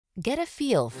Get a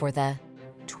feel for the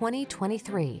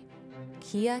 2023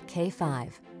 Kia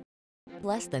K5.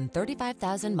 Less than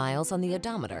 35,000 miles on the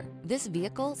odometer, this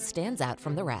vehicle stands out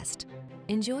from the rest.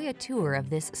 Enjoy a tour of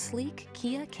this sleek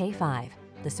Kia K5,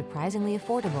 the surprisingly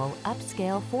affordable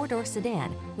upscale four-door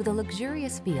sedan with a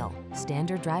luxurious feel,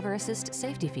 standard driver assist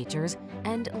safety features,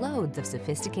 and loads of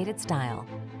sophisticated style.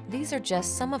 These are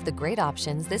just some of the great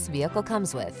options this vehicle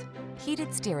comes with: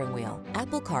 heated steering wheel,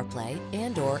 Apple CarPlay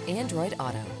and/or Android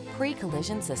Auto,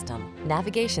 pre-collision system,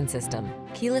 navigation system,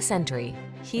 keyless entry,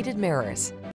 heated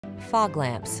mirrors, fog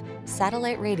lamps,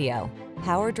 satellite radio,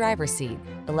 power driver's seat,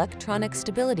 electronic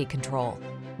stability control.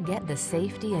 Get the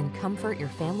safety and comfort your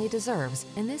family deserves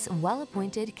in this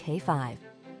well-appointed K5.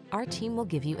 Our team will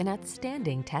give you an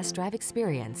outstanding test drive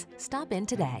experience. Stop in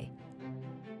today.